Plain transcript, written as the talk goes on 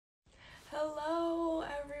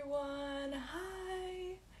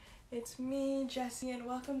it's me, Gecy, and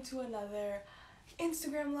welcome to another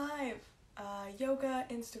Instagram Live, yoga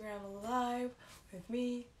Instagram Live with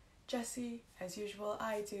me, Gecy. As usual,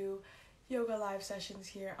 I do yoga live sessions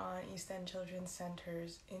here on East End Children's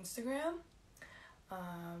Center's Instagram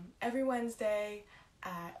every Wednesday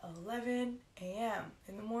at 11 a.m.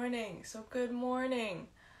 in the morning. So good morning.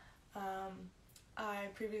 I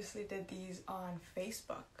previously did these on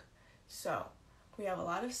Facebook. So we have a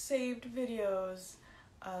lot of saved videos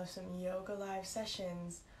of some yoga live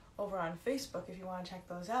sessions over on Facebook if you want to check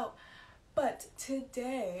those out. But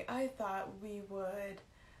today I thought we would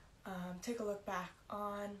take a look back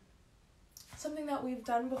on something that we've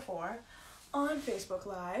done before on Facebook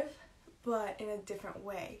Live, but in a different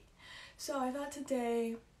way. So I thought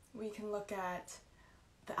today we can look at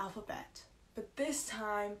the alphabet, but this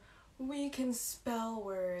time we can spell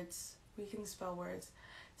words.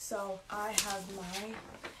 So I have my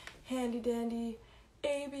handy dandy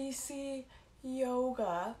ABC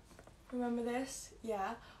yoga. Remember this?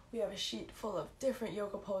 Yeah, we have a sheet full of different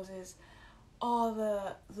yoga poses, all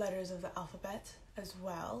the letters of the alphabet as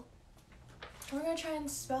well. We're gonna try and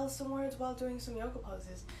spell some words while doing some yoga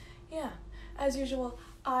poses. Yeah, as usual,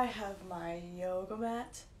 I have my yoga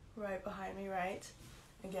mat right behind me, right?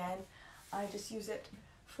 Again, I just use it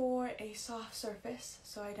for a soft surface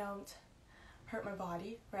so I don't hurt my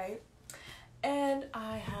body, right? And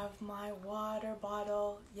I have my water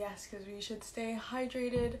bottle, yes, because we should stay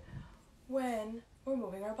hydrated when we're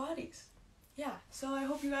moving our bodies. Yeah, so I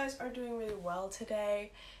hope you guys are doing really well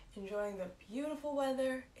today, enjoying the beautiful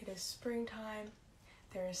weather. It is springtime,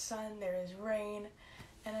 there is sun, there is rain,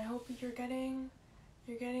 and I hope you're getting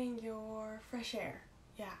your fresh air.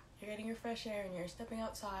 Yeah, you're getting your fresh air and you're stepping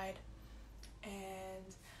outside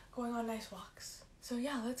and going on nice walks. So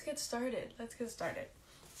yeah, let's get started.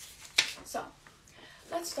 So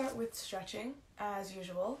let's start with stretching as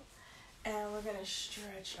usual, and we're gonna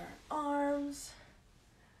stretch our arms,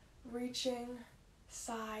 reaching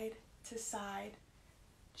side to side,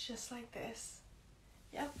 just like this.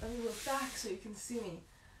 Yep, let me look back so you can see me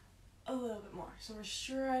a little bit more. So we're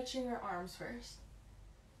stretching our arms first.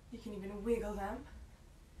 You can even wiggle them.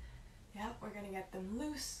 Yep, we're gonna get them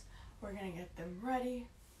loose, we're gonna get them ready,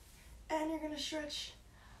 and you're gonna stretch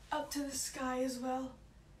up to the sky as well.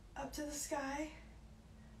 Up to the sky,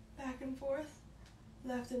 back and forth,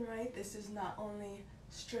 left and right. This is not only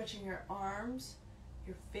stretching your arms,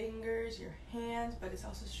 your fingers, your hands, but it's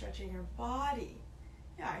also stretching your body.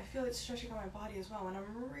 Yeah, I feel it's stretching on my body as well when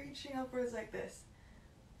I'm reaching upwards like this.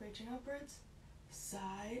 Reaching upwards,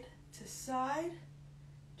 side to side,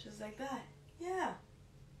 just like that. Yeah.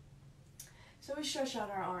 So we stretch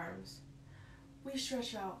out our arms. We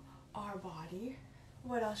stretch out our body.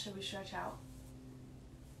 What else should we stretch out?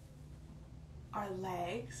 Our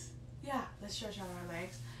legs. Yeah, let's stretch out our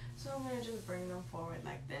legs. So I'm gonna just bring them forward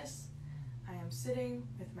like this. I am sitting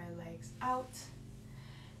with my legs out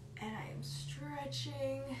and I am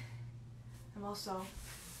stretching. I'm also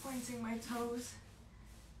pointing my toes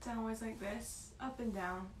downwards like this, up and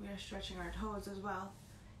down. We are stretching our toes as well.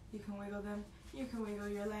 You can wiggle them. You can wiggle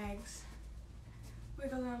your legs.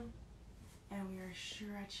 Wiggle them. And we are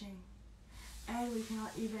stretching. And we can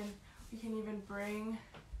even bring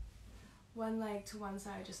one leg to one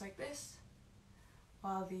side just like this,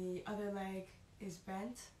 while the other leg is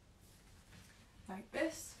bent like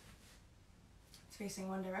this. It's facing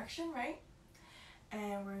one direction, right?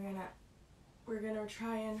 And we're gonna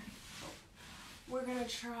try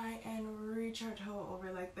and reach our toe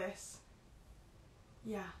over like this.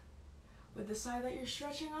 Yeah. With the side that you're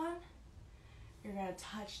stretching on, you're gonna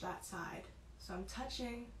touch that side. So I'm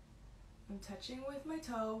touching with my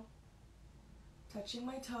toe, touching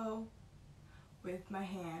my toe with my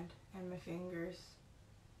hand and my fingers.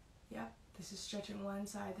 Yep, this is stretching one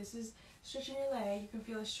side. This is stretching your leg. You can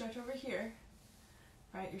feel a stretch over here,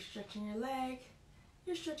 right? You're stretching your leg,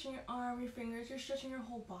 you're stretching your arm, your fingers, you're stretching your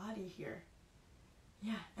whole body here.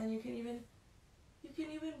 Yeah, and you can even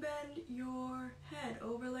bend your head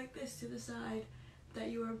over like this to the side that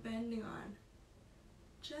you are bending on.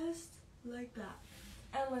 Just like that.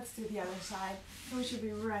 And let's do the other side. We should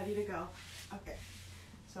be ready to go. Okay,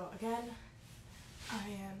 so again, I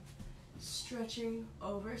am stretching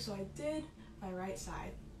over. So I did my right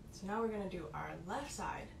side. So now we're gonna do our left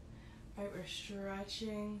side. Right, we're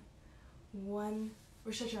stretching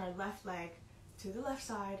our left leg to the left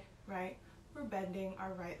side, right? We're bending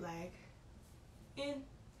our right leg in.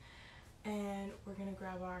 And we're gonna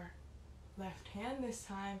grab our left hand this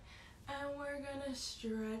time, and we're gonna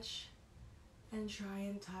stretch and try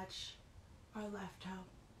and touch our left toe.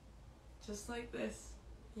 Just like this.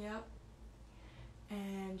 Yep.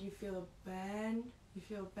 And you feel a bend You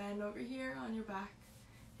feel bend over here on your back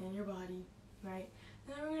and your body, right?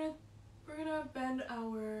 And then we're gonna bend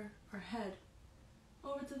our head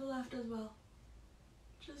over to the left as well.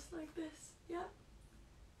 Just like this, yep.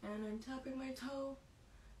 And I'm tapping my toe.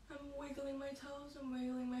 I'm wiggling my toes, I'm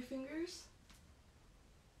wiggling my fingers.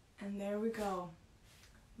 And there we go.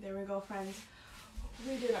 There we go, friends.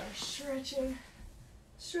 We did our stretching.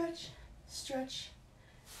 Stretch, stretch,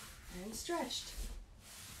 and stretched.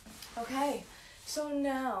 Okay, so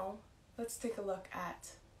now let's take a look at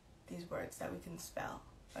these words that we can spell.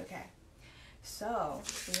 Okay, so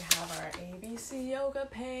we have our ABC yoga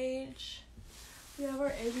page. We have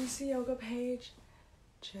our ABC yoga page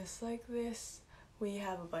just like this. We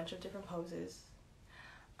have a bunch of different poses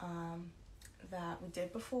that we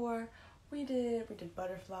did before. We did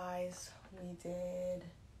butterflies, we did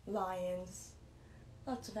lions,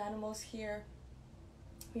 lots of animals here.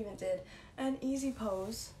 We even did an easy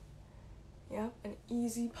pose. Yep, an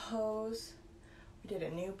easy pose. We did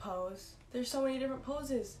a new pose. There's so many different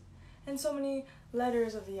poses and so many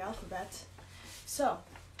letters of the alphabet. So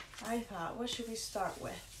I thought, what should we start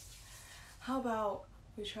with? How about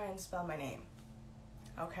we try and spell my name?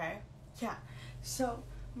 Okay, yeah. So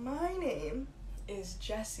my name is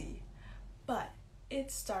Gecy, but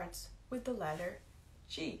it starts with the letter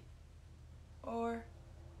G. Or,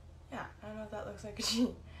 yeah, I don't know if that looks like a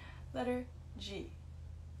G. Letter G.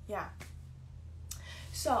 Yeah.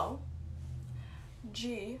 So,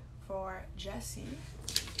 G for Gecy.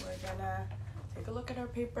 We're gonna take a look at our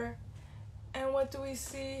paper. And what do we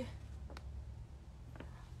see?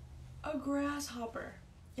 A grasshopper.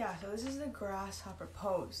 Yeah, so this is the grasshopper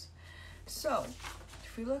pose. So,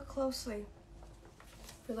 if we look closely,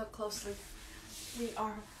 we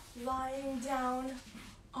are lying down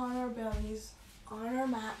on our bellies, on our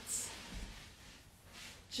mats,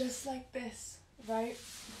 just like this, right?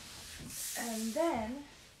 And then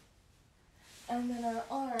our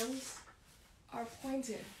arms are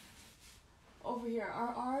pointed over here.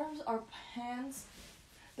 Our arms, our hands,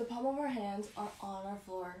 the palm of our hands are on our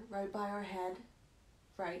floor, right by our head,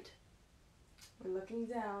 right? We're looking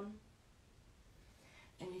down.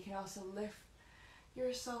 And you can also lift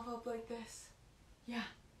yourself up like this. Yeah.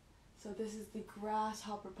 So this is the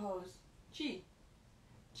grasshopper pose. G.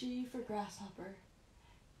 G for grasshopper.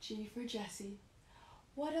 G for Gecy.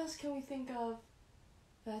 What else can we think of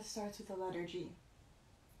that starts with the letter G?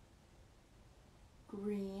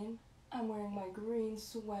 Green. I'm wearing my green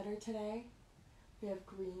sweater today. We have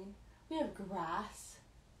green. We have grass.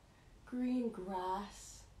 Green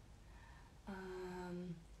grass.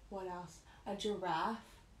 What else? A giraffe.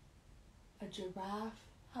 A giraffe.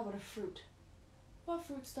 How about a fruit? What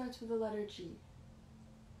fruit starts with the letter G?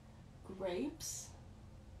 Grapes.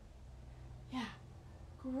 Yeah.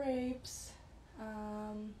 Grapes.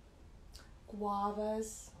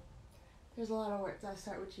 Guavas. There's a lot of words that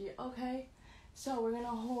start with G. Okay. So we're going to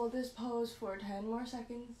hold this pose for 10 more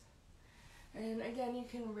seconds. And again, you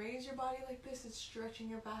can raise your body like this. It's stretching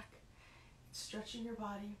your back. It's stretching your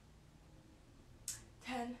body.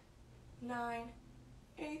 10, 9,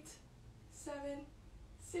 8, 7,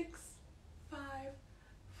 6, 5,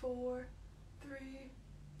 4, 3,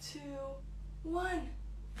 2, 1.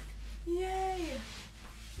 Yay!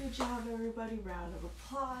 Good job, everybody. Round of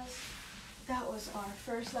applause. That was our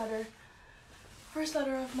first letter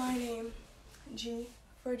of my name, G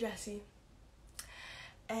for Gecy.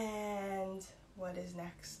 And what is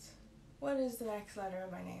next? What is the next letter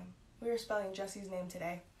of my name? We are spelling Gecy's name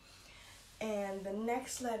today. And the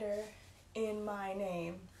next letter in my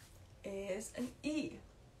name is an E.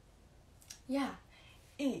 Yeah,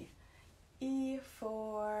 E. E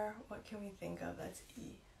for, what can we think of that's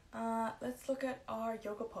E? Let's look at our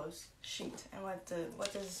yoga pose sheet and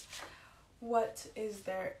what is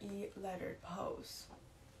their E lettered pose?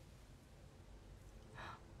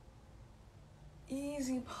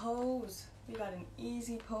 Easy pose. We got an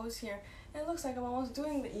easy pose here. And it looks like I'm almost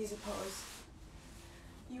doing the easy pose.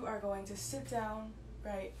 You are going to sit down,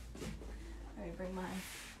 right? Let me bring my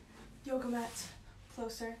yoga mat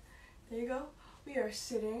closer. There you go. We are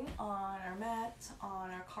sitting on our mat,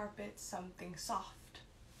 on our carpet, something soft.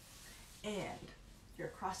 And you're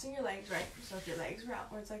crossing your legs, right? So if your legs are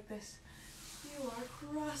outwards like this, you are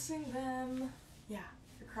crossing them. Yeah,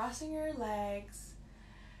 you're crossing your legs.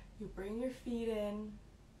 You bring your feet in.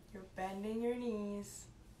 You're bending your knees.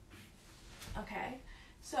 Okay,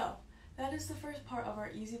 so that is the first part of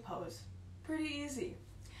our easy pose. Pretty easy.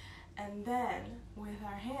 And then with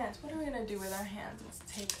our hands, what are we gonna do with our hands? Let's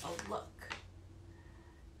take a look.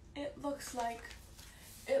 It looks like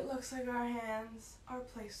our hands are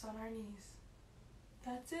placed on our knees.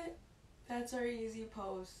 That's it. That's our easy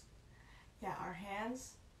pose. Yeah, our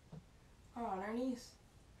hands are on our knees.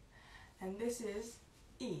 And this is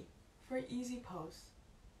E for easy pose.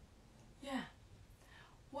 Yeah.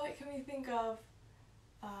 What can we think of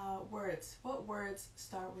words? What words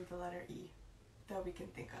start with the letter E that we can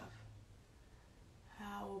think of?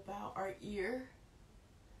 How about our ear?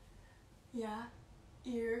 Yeah,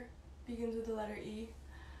 ear begins with the letter E.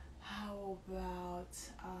 How about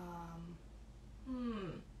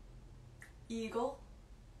eagle?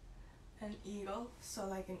 An eagle. So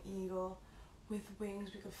like an eagle with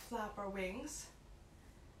wings, we could flap our wings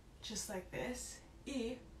just like this.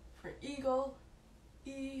 E for eagle.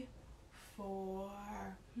 E for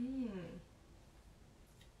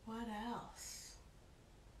what else?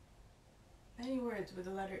 Many words with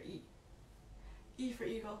the letter E. E for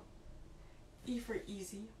eagle. E for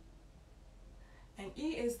easy. And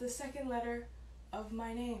E is the second letter of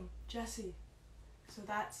my name, Gecy. So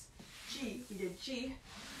that's G. We did G.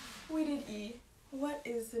 We did E. What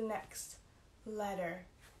is the next letter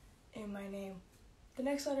in my name? The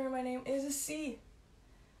next letter in my name is a C.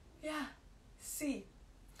 Yeah, C.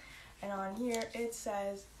 And on here it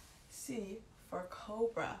says C for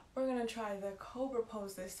cobra. We're gonna try the cobra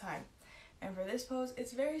pose this time. And for this pose,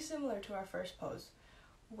 it's very similar to our first pose,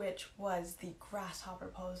 which was the grasshopper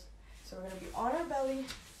pose. So we're gonna be on our belly,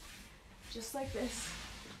 just like this.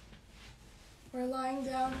 We're lying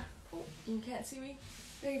down. Oh, you can't see me?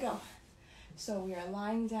 There you go. So we are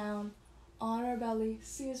lying down on our belly.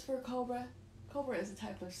 C is for cobra. Cobra is a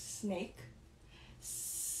type of snake.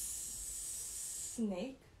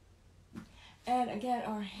 Snake. And again,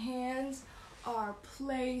 our hands are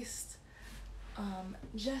placed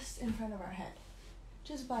just in front of our head.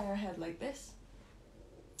 Just by our head like this.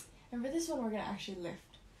 And for this one, we're gonna actually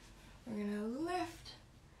lift. We're gonna lift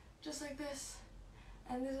just like this.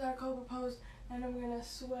 And this is our cobra pose. And I'm gonna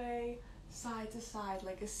sway side to side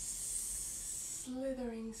like a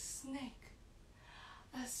slithering snake.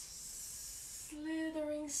 A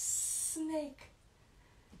slithering snake.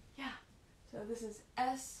 Yeah. So this is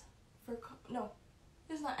S for no,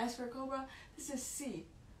 this is not S for cobra. This is C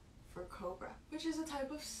for cobra, which is a type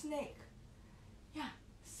of snake. Yeah.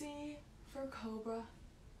 C for cobra,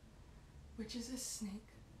 which is a snake.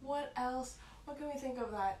 What else? What can we think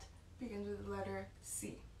of that begins with the letter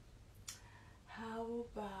C? How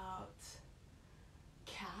about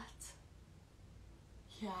cat?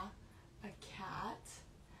 Yeah, a cat.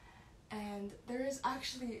 And there's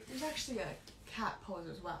actually a cat pose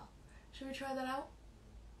as well. Should we try that out?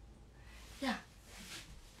 Yeah.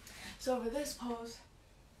 So for this pose,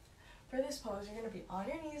 you're gonna be on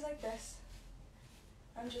your knees like this.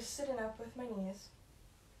 I'm just sitting up with my knees.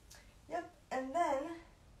 Yep, and then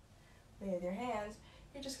with your hands,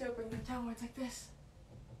 you're just gonna bring them downwards like this.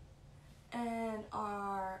 And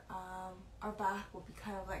our back will be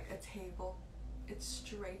kind of like a table. It's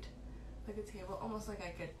straight, like a table, almost like I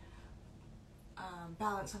could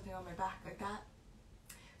balance something on my back like that.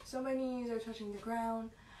 So my knees are touching the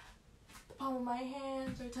ground. The palm of my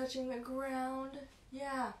hands are touching the ground.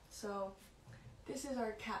 Yeah, so this is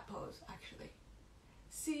our cat pose, actually.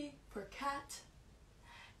 C for cat,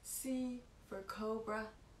 C for cobra,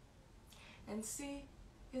 and C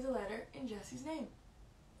is a letter in Gecy's name.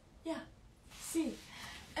 Yeah, C.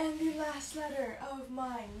 And the last letter of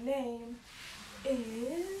my name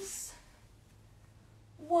is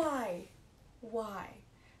Y. Y.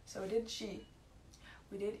 So we did G,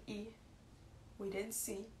 we did E, we did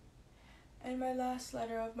C, and my last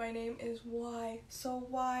letter of my name is Y. So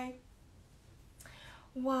Y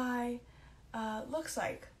looks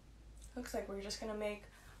like we're just gonna make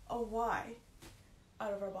a Y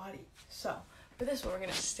out of our body. So for this one, we're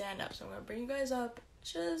gonna stand up. So I'm gonna bring you guys up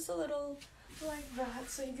just a little like that,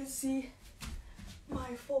 so you can see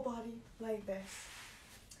my full body like this.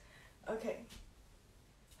 Okay,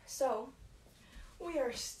 so we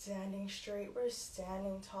are standing straight, we're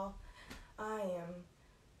standing tall. I am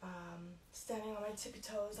standing on my tippy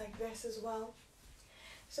toes like this as well.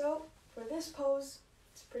 So for this pose,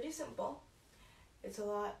 it's pretty simple.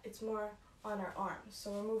 It's more on our arms.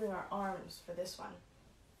 So we're moving our arms for this one.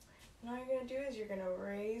 And all you're gonna do is you're gonna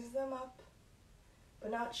raise them up,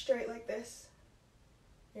 but not straight like this.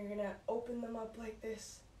 You're gonna open them up like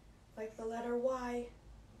this, like the letter Y.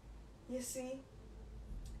 You see?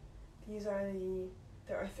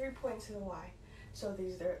 There are 3 points to the Y. So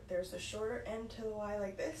there's the shorter end to the Y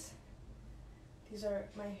like this. These are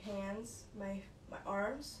my hands, my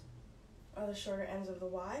arms are the shorter ends of the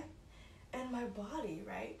Y. And my body,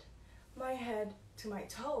 right? My head to my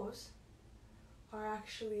toes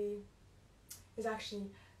is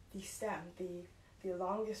actually the stem, the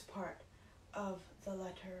longest part of the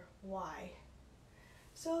letter Y.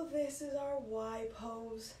 So this is our Y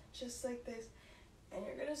pose, just like this. And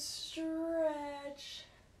you're gonna stretch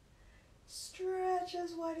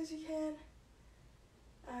as wide as you can.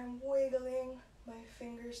 I'm wiggling my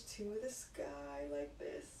fingers to the sky like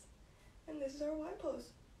this. And this is our Y pose.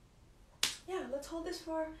 Yeah, let's hold this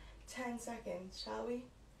for 10 seconds, shall we?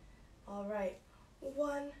 All right,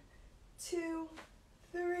 1, 2,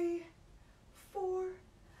 3, 4,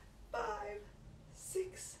 5,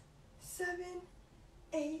 6, 7,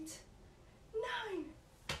 8, 9.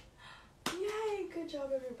 Yay, good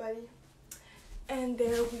job everybody. And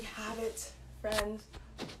there we have it, friends.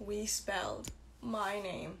 We spelled my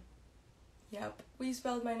name. Yep, we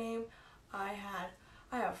spelled my name. I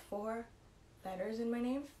have 4 letters in my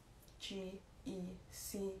name, Gecy,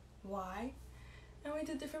 and we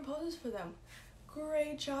did different poses for them.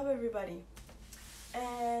 Great job everybody.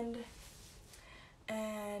 And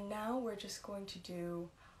now we're just going to do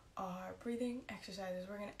our breathing exercises.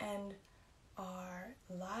 We're going to end our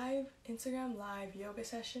Instagram live yoga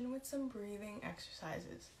session with some breathing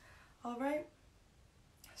exercises. All right,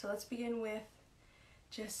 so let's begin with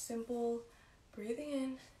just simple breathing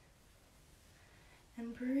in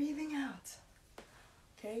and breathing out.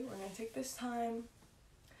 Okay, we're going to take this time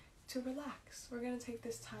to relax. We're going to take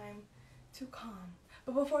this time to calm.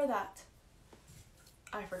 But before that,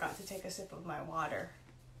 I forgot to take a sip of my water.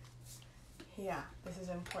 Yeah, this is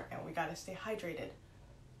important. We got to stay hydrated.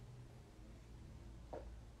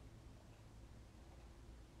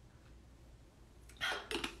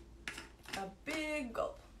 A big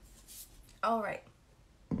gulp. All right.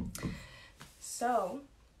 So,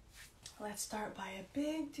 let's start by a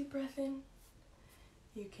big deep breath in.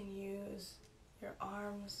 You can use your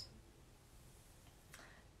arms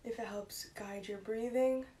if it helps guide your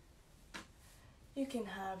breathing. You can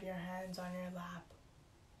have your hands on your lap.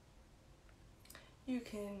 You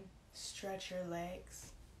can stretch your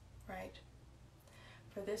legs, right?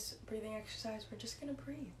 For this breathing exercise, we're just going to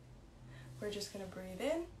breathe. We're just going to breathe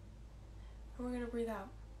in and we're going to breathe out.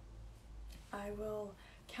 I will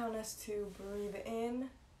count us to breathe in,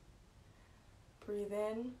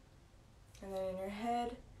 and then in your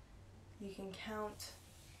head, you can count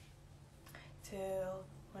till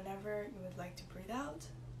whenever you would like to breathe out.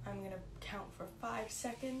 I'm going to count for 5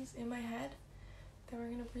 seconds in my head, then we're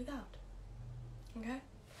going to breathe out. Okay?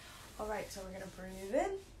 All right, so we're going to breathe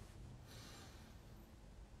in.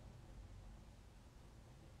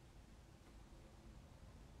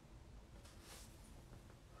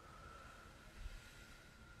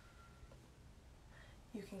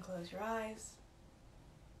 You can close your eyes.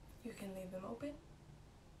 You can leave them open.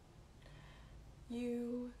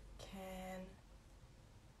 You can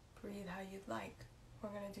breathe how you'd like. We're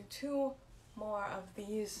going to do 2 more of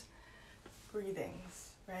these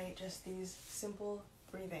breathings, right? Just these simple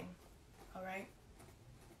breathing, all right?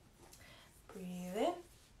 Breathe in.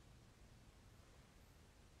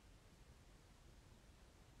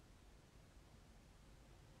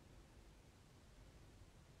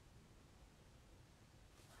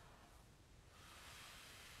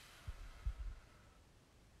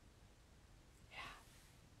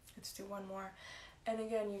 Let's do 1 more. And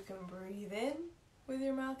again, you can breathe in with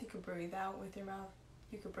your mouth. You can breathe out with your mouth.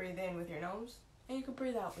 You can breathe in with your nose. And you can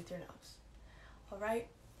breathe out with your nose. All right?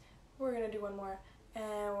 We're going to do 1 more.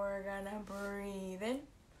 And we're going to breathe in.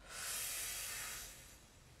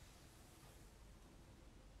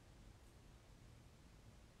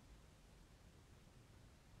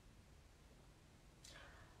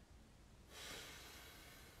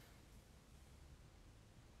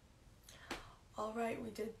 All right, we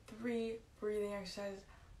did 3 breathing exercises.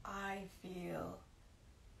 I feel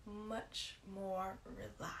much more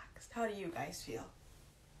relaxed. How do you guys feel?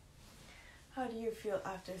 How do you feel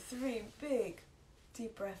after 3 big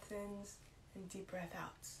deep breath ins and deep breath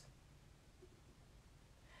outs?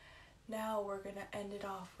 Now we're going to end it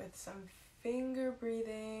off with some finger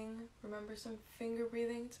breathing. Remember some finger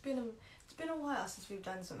breathing? It's been a while since we've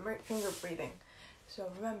done some finger breathing. So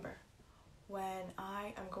remember, when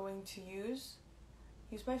I am going to use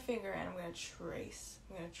my finger and I'm going to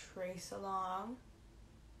trace along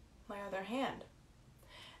my other hand.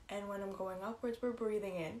 And when I'm going upwards, we're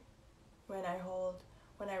breathing in. When I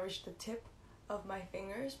reach the tip of my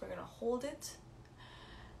fingers, we're going to hold it.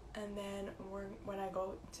 And then when I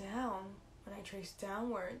go down, when I trace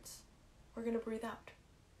downwards, we're going to breathe out.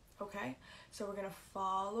 Okay? So we're going to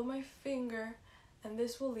follow my finger, and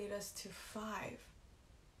this will lead us to 5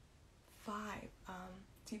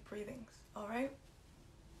 deep breathings. All right?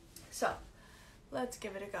 So, let's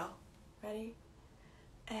give it a go. Ready?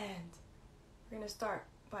 And we're going to start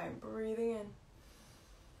by breathing in.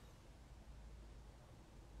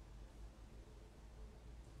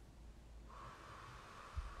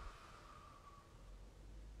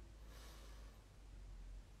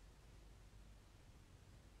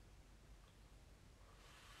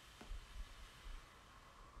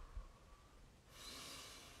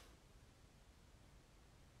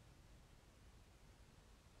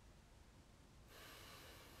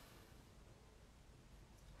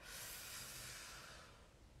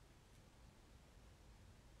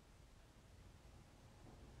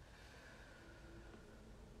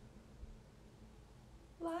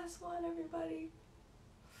 last one, everybody.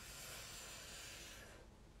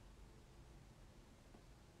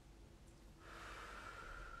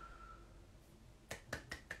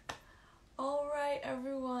 All right,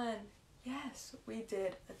 everyone. Yes, we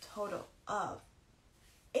did a total of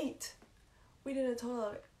 8. We did a total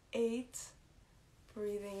of 8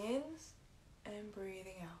 breathing ins and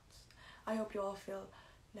breathing outs. I hope you all feel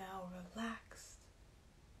now relaxed,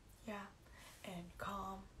 yeah, and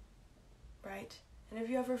calm, right? And if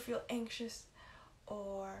you ever feel anxious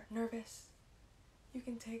or nervous, you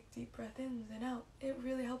can take deep breath ins and out. It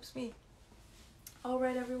really helps me. All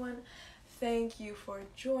right, everyone. Thank you for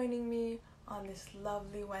joining me on this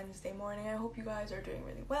lovely Wednesday morning. I hope you guys are doing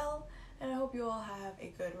really well, and I hope you all have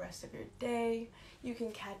a good rest of your day. You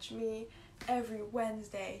can catch me every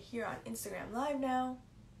Wednesday here on Instagram Live now.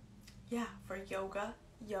 Yeah, for yoga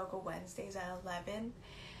Wednesdays at 11.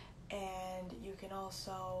 And you can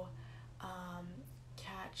also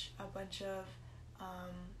catch a bunch of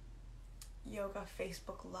yoga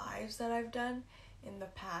Facebook Lives that I've done in the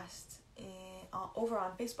past over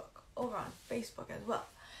on Facebook as well.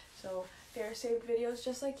 So they're saved videos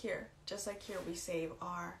just like here. We save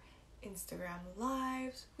our Instagram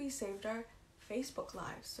Lives, we saved our Facebook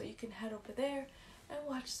Lives. So you can head over there and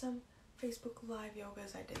watch some Facebook Live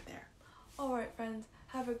yogas I did there. Alright, friends,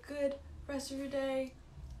 have a good rest of your day.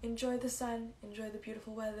 Enjoy the sun, enjoy the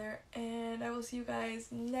beautiful weather, and I will see you guys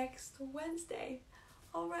next Wednesday.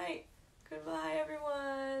 Alright, goodbye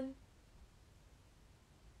everyone.